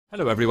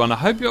Hello everyone, I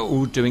hope you're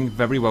all doing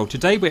very well.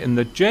 Today we're in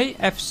the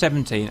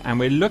JF-17 and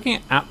we're looking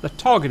at the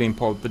targeting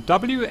pod, the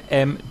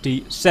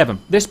WMD-7.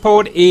 This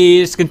pod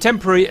is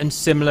contemporary and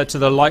similar to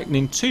the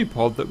Lightning II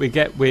pod that we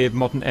get with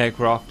modern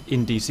aircraft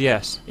in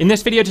DCS. In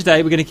this video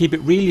today we're going to keep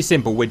it really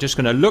simple. We're just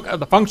going to look at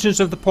the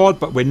functions of the pod,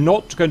 but we're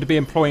not going to be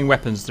employing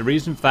weapons. The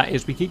reason for that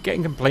is we keep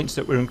getting complaints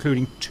that we're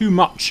including too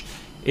much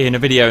in a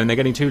video and they're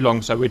getting too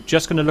long, so we're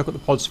just going to look at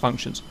the pod's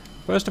functions.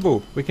 First of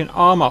all, we can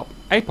arm up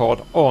a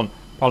pod on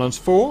pylons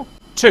 4,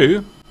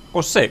 2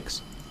 or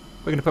 6.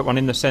 We're going to put one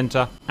in the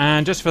center,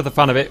 and just for the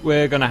fun of it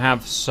we're going to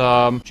have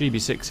some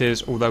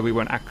GB6s, although we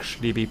won't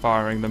actually be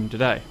firing them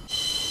today.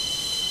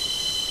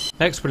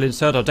 Next we'll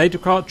insert our data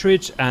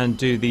cartridge and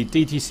do the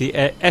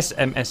DTC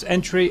SMS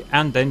entry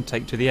and then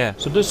take to the air.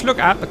 So let's look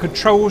at the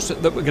controls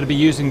that we're going to be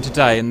using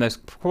today, and there's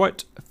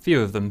quite a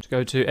few of them. To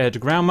go to air to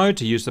ground mode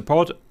to use the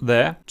pod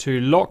there, to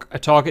lock a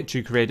target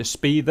to create a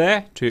speed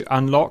there, to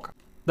unlock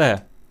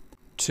there.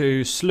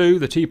 To slew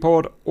the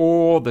TPOD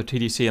or the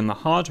TDC and the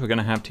HUD, we're going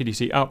to have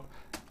TDC up,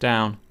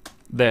 down,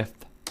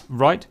 left,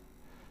 right.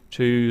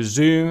 To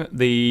zoom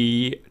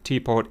the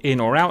TPOD in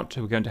or out,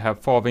 we're going to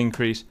have FOV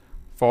increase,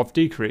 FOV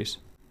decrease.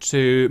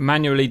 To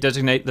manually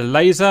designate the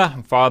laser,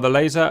 fire the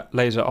laser,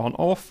 laser on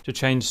off. To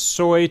change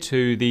SOI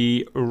to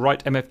the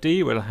right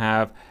MFD, we'll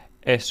have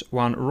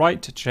S1 right.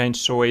 To change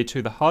SOI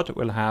to the HUD,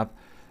 we'll have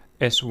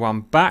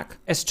S1 back,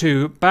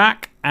 S2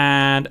 back,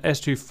 and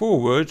S2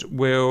 forward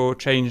will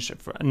change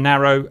for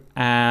narrow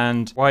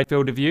and wide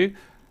field of view.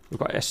 We've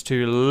got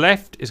S2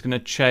 left is going to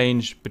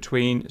change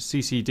between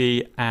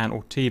CCD and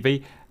or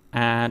TV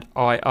and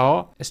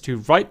IR.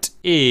 S2 right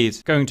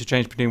is going to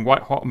change between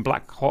white hot and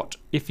black hot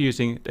if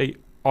using the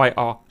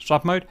IR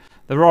SLAV mode.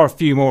 There are a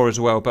few more as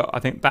well, but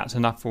I think that's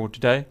enough for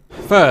today.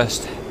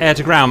 First, air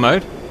to ground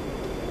mode.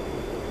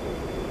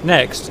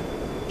 Next,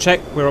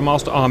 check where our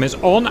master arm is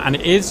on, and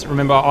it is.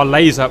 Remember, our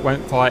laser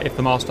won't fire if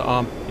the master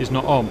arm is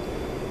not on.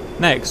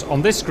 Next,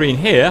 on this screen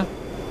here,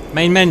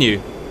 main menu,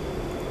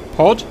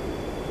 pod,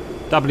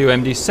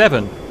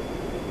 WMD-7,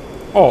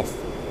 off.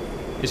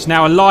 It's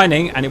now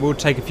aligning and it will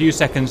take a few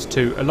seconds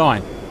to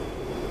align.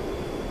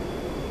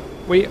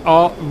 We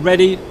are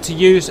ready to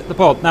use the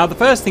pod. Now the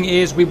first thing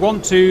is we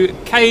want to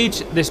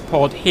cage this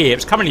pod here.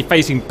 It's currently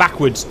facing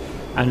backwards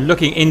and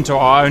looking into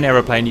our own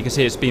aeroplane. You can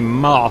see it's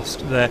been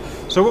masked there.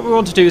 So what we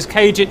want to do is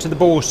cage it to the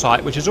ball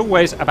sight, which is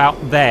always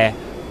about there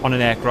on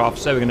an aircraft.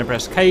 So we're going to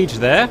press cage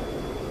there,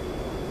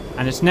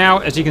 and it's now,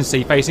 as you can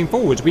see, facing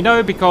forwards. We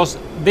know because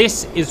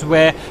this is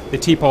where the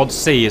TPOD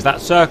C is, that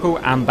circle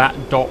and that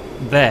dot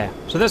there.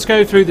 So let's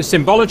go through the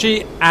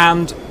symbology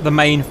and the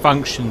main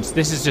functions.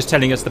 This is just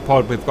telling us the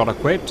pod we've got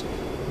equipped.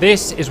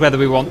 This is whether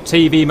we want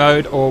TV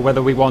mode or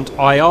whether we want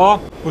IR.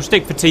 We'll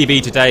stick for TV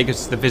today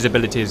because the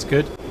visibility is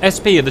good.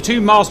 SP are the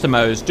two master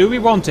modes. Do we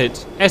want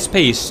it?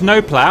 SP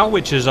snowplow,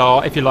 which is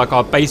our, if you like,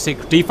 our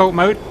basic default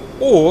mode,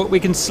 or we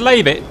can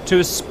slave it to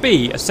a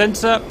SPI, a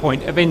sensor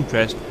point of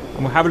interest,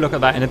 and we'll have a look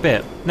at that in a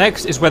bit.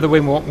 Next is whether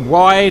we want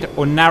wide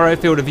or narrow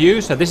field of view.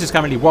 So this is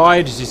currently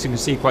wide, as you can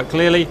see quite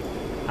clearly,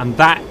 and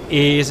that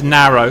is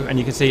narrow, and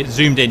you can see it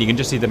zoomed in. You can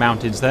just see the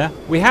mountains there.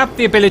 We have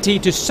the ability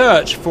to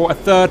search for a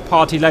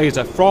third-party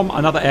laser from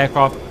another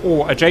aircraft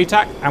or a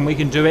JTAC, and we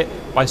can do it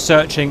by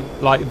searching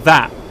like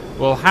that.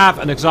 We'll have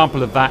an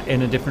example of that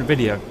in a different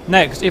video.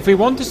 Next, if we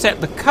want to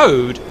set the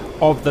code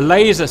of the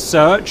laser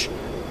search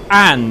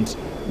and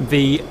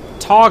the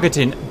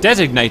targeting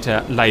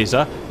designator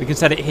laser, we can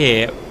set it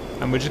here,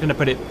 and we're just going to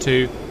put it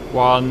to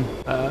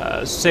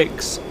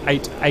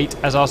 1688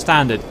 as our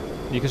standard.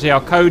 You can see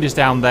our code is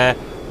down there,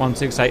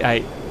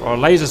 1688, for our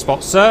laser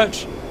spot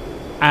search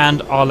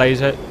and our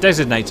laser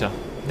designator.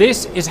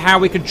 This is how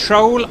we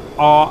control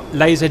our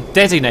laser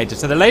designator.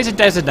 So the laser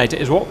designator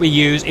is what we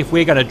use if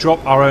we're going to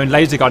drop our own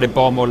laser guided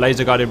bomb or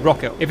laser guided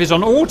rocket. If it's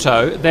on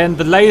auto, then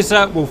the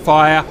laser will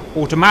fire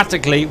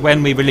automatically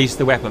when we release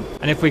the weapon.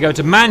 And if we go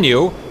to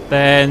manual,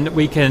 then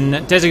we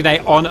can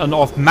designate on and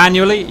off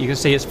manually. You can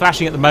see it's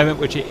flashing at the moment,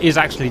 which it is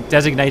actually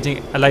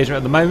designating a laser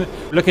at the moment.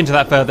 We'll look into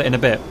that further in a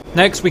bit.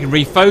 Next, we can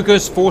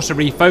refocus, force a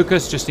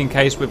refocus, just in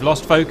case we've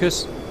lost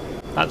focus.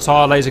 That's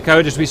our laser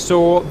code, as we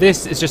saw.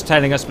 This is just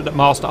telling us that the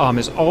master arm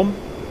is on.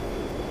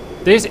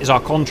 This is our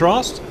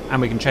contrast, and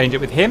we can change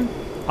it with him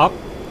up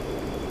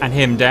and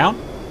him down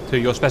to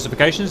your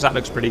specifications. That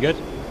looks pretty good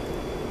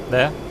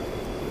there.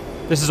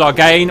 This is our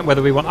gain,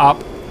 whether we want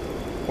up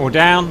or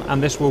down,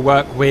 and this will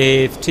work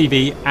with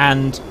TV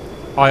and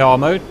IR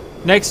mode.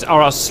 Next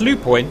are our slew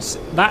points.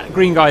 That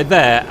green guy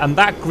there and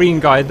that green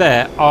guy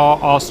there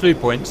are our slew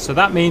points. So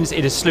that means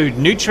it is slewed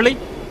neutrally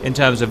in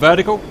terms of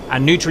vertical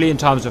and neutrally in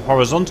terms of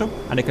horizontal,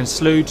 and it can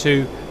slew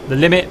to the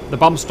limit, the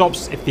bump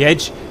stops, if the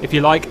edge, if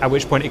you like, at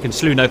which point it can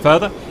slew no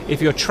further. If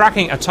you're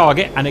tracking a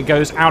target and it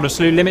goes out of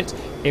slew limit,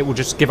 it will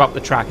just give up the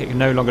track. It can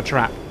no longer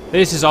track.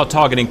 This is our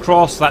targeting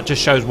cross. That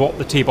just shows what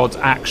the TPOD's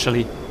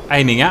actually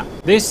aiming at.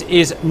 This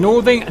is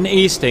northing and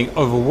easting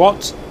of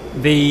what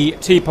the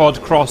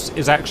TPOD cross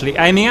is actually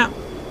aiming at,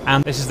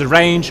 and this is the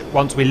range.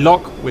 Once we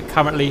lock, we're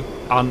currently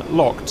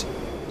unlocked.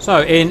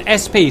 So in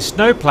SP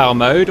snowplow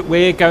mode,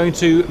 we're going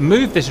to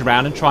move this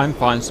around and try and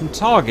find some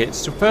targets.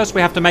 So first we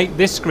have to make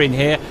this screen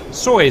here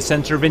soy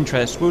center of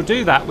interest. We'll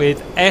do that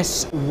with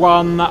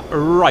S1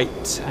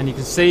 right, and you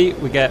can see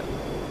we get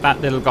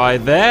that little guy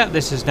there.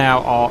 This is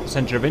now our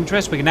center of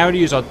interest. We can now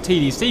use our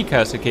TDC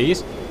cursor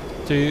keys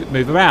to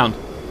move around.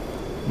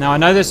 Now I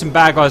know there's some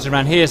bad guys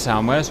around here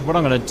somewhere, so what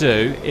I'm going to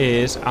do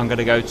is I'm going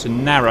to go to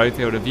narrow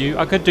field of view.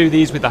 I could do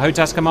these with the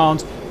HOTAS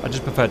commands. I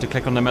just prefer to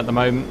click on them at the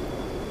moment.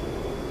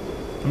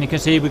 And you can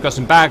see we've got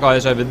some bad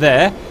guys over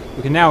there.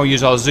 We can now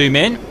use our zoom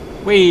in.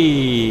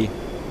 We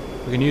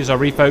can use our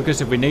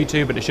refocus if we need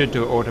to, but it should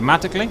do it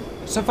automatically.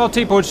 So if our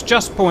T-pod's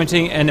just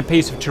pointing in a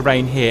piece of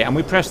terrain here and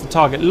we press the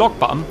target lock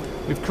button,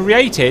 we've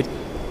created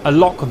a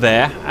lock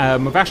there.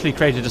 We've actually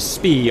created a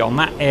SPI on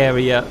that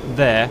area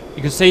there.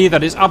 You can see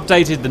that it's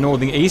updated the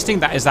northern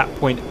easting. That is that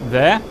point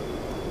there.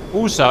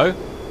 Also,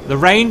 the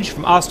range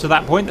from us to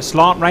that point, the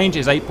slant range,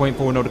 is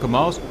 8.4 nautical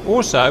miles.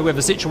 Also, with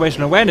the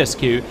situational awareness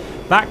queue,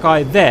 that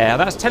guy there,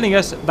 that's telling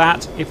us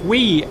that if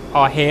we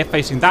are here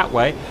facing that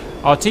way,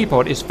 our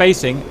T-pod is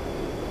facing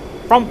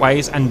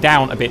frontways and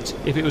down a bit.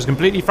 If it was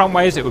completely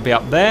frontways, it would be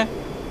up there.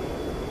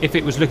 If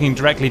it was looking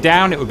directly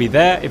down, it would be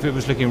there. If it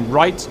was looking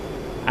right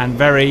and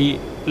very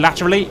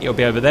laterally, it'll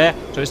be over there.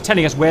 So it's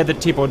telling us where the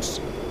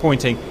T-pod's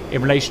pointing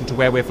in relation to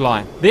where we're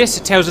flying. This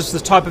tells us the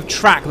type of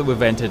track that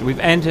we've entered. We've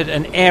entered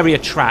an area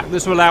track.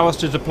 This will allow us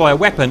to deploy a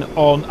weapon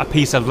on a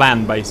piece of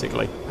land,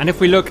 basically. And if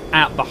we look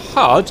at the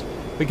HUD,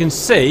 we can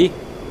see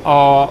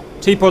our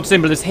T-pod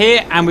symbol is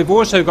here, and we've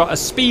also got a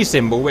SPI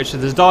symbol, which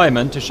is a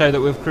diamond, to show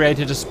that we've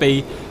created a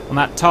SPI on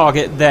that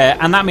target there.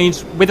 And that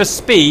means with a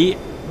SPI,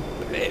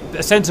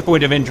 a sensor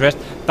point of interest,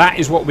 that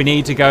is what we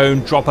need to go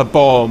and drop a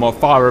bomb or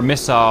fire a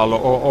missile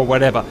or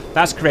whatever.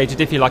 That's created,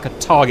 if you like, a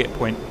target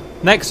point.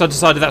 Next, I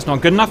decided that's not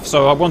good enough,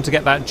 so I want to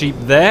get that Jeep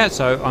there,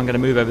 so I'm going to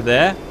move over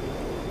there.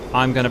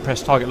 I'm going to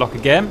press target lock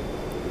again.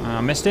 I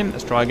missed him.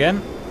 Let's try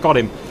again. Got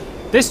him.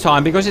 This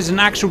time, because it's an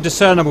actual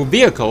discernible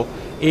vehicle,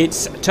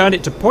 it's turned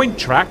it to point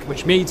track,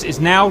 which means it's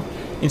now,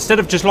 instead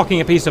of just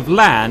locking a piece of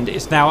land,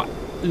 it's now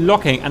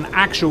locking an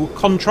actual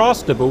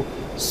contrastable,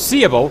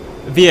 seeable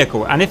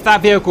vehicle. And if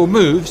that vehicle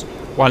moves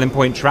while in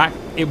point track,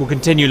 it will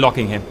continue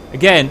locking him.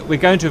 Again, we're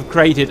going to have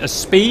created a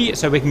SPI,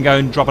 so we can go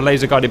and drop a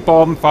laser guided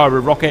bomb, fire a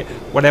rocket,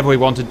 whatever we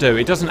want to do.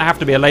 It doesn't have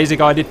to be a laser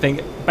guided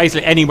thing.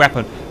 Basically any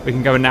weapon we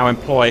can go and now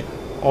employ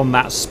on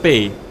that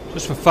SPI.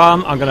 Just for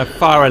fun, I'm going to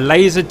fire a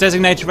laser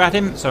designator at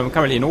him. So I'm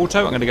currently in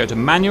auto. I'm going to go to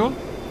manual.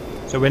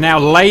 So we're now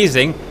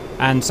lasing,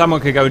 and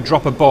someone could go and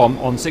drop a bomb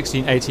on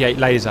 1688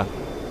 laser.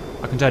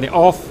 I can turn it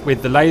off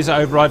with the laser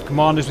override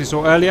command as we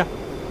saw earlier.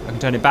 I can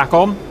turn it back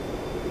on.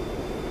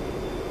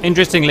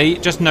 Interestingly,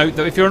 just note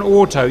that if you're in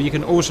auto, you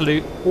can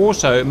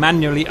also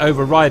manually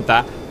override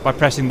that by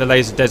pressing the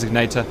laser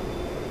designator,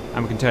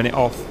 and we can turn it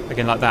off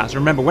again like that. So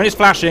remember, when it's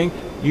flashing,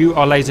 you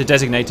are laser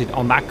designated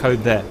on that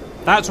code there.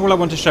 That's all I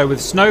want to show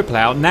with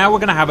snowplow. Now we're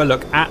going to have a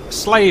look at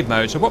slave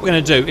mode. So what we're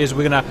going to do is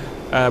we're going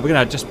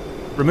to just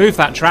remove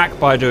that track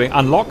by doing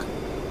unlock,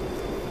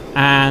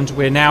 and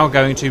we're now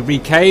going to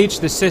recage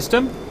this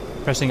system,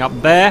 pressing up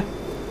there.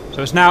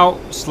 So it's now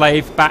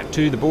slave back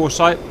to the bore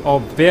site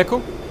of the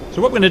vehicle.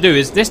 So what we're going to do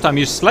is this time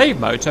use slave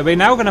mode. So we're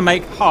now going to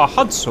make our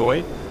HUD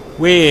soy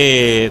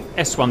with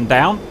S1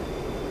 down.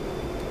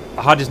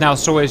 The HUD is now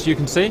soy, as you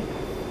can see.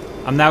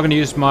 I'm now going to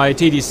use my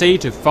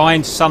TDC to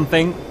find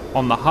something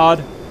on the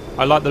HUD.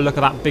 I like the look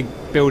of that big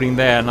building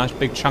there, a nice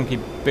big chunky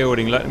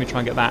building. Let me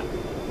try and get that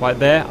right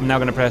there. I'm now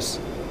going to press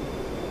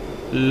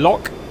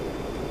lock.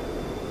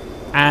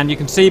 And you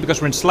can see, because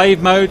we're in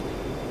slave mode,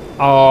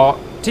 our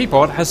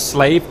T-pod has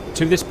slaved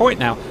to this point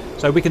now.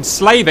 So we can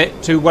slave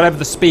it to whatever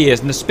the SPI is.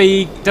 And the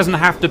SPI doesn't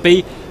have to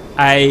be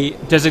a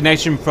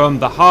designation from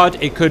the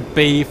HUD. It could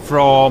be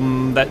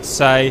from, let's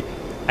say,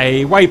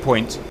 a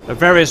waypoint. There are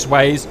various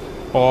ways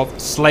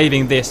of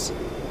slaving this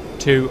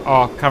to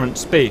our current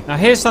SPI. Now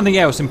here's something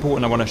else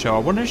important I want to show. I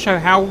want to show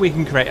how we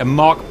can create a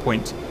mark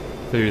point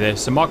through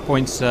this. A mark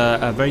point's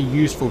a very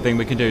useful thing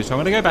we can do. So I'm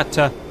going to go back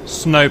to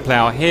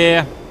snowplow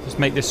here. Just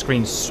make this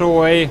screen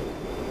soy.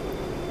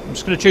 I'm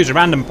just going to choose a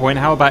random point.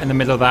 How about in the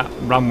middle of that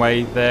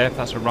runway there? If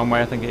that's a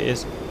runway, I think it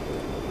is.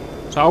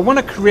 So I want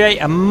to create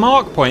a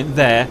mark point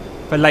there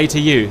for later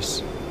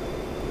use.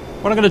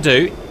 What I'm going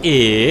to do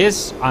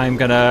is I'm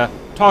going to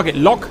target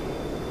lock.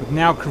 We've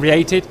now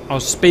created our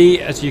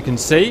SPI, as you can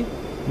see.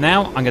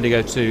 Now I'm going to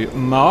go to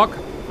mark.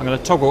 I'm going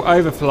to toggle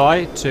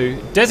overfly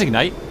to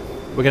designate.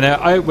 We're going to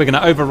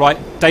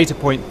overwrite data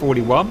point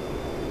 41.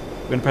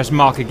 We're going to press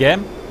mark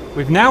again.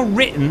 We've now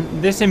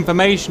written this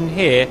information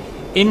here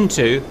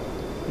into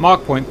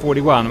mark point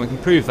 41. We can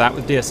prove that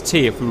with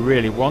DST if we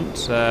really want.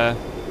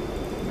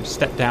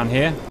 Step down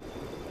here.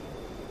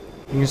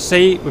 You can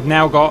see we've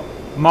now got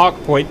mark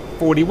point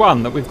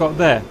 41 that we've got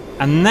there.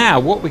 And now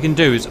what we can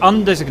do is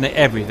undesignate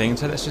everything.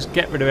 So let's just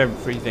get rid of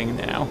everything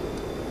now.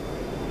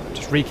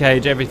 Just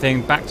recage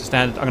everything back to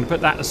standard. I'm going to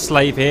put that as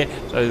slave here.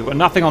 So we've got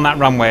nothing on that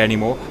runway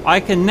anymore.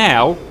 I can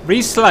now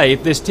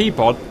reslave this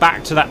T-pod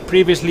back to that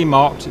previously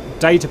marked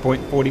data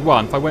point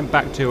 41. If I went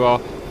back to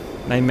our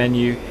main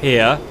menu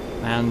here,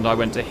 and I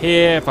went to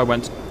here. If I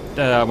went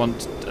to, I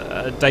want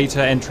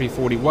data entry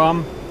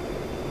 41,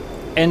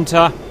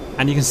 enter,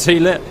 and you can see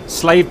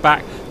slave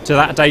back to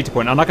that data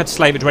point, and I could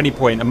slave it to any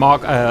point, a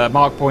mark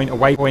point, a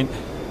waypoint,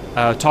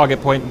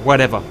 target point,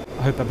 whatever.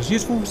 I hope that was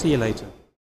useful. See you later.